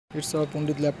It's our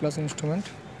Pundit Laplace instrument,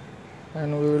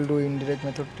 and we will do indirect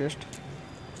method test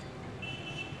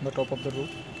on the top of the roof.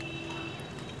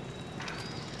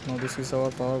 Now this is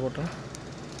our power button.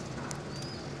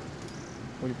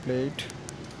 We'll play it.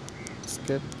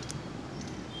 Escape.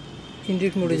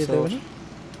 Indirect mode This is our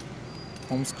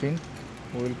home screen.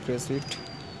 We will press it,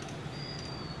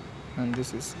 and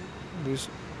this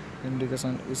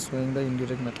indication is showing the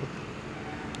indirect method.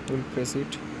 We will press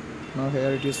it. Now here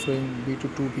it is showing B to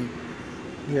 2B.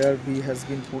 Here B has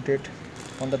been put it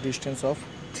on the distance of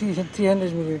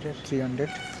 300 millimeter. 300.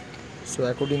 So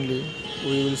accordingly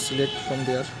we will select from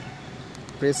there,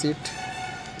 press it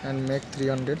and make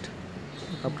 300.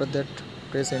 After that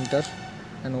press enter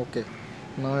and OK.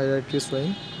 Now here it is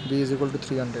showing B is equal to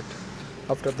 300.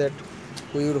 After that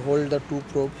we will hold the two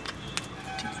probe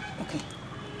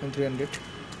in 300,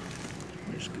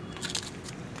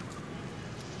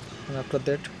 and after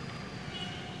that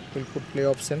we'll put play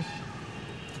option.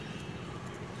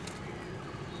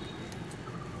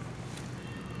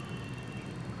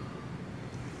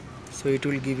 So it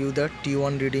will give you the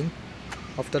T1 reading.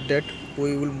 After that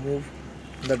we will move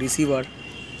the receiver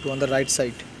to on the right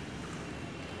side.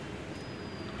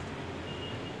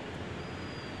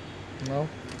 Now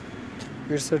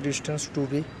it's a distance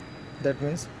 2B, that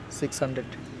means 600.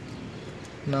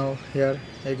 Now here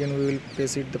again we will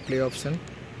press it the play option,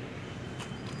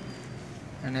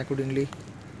 and accordingly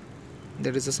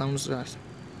there is a sound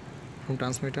from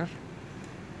transmitter.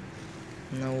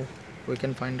 Now we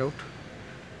can find out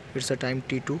it's a time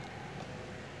T2,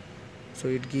 so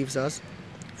it gives us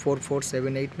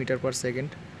 4478 meter per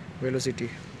second velocity.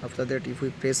 After that if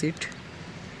we press it,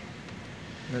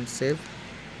 then save,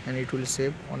 and it will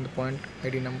save on the point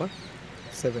ID number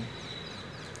 7.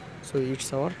 So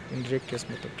it's our indirect test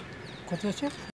method.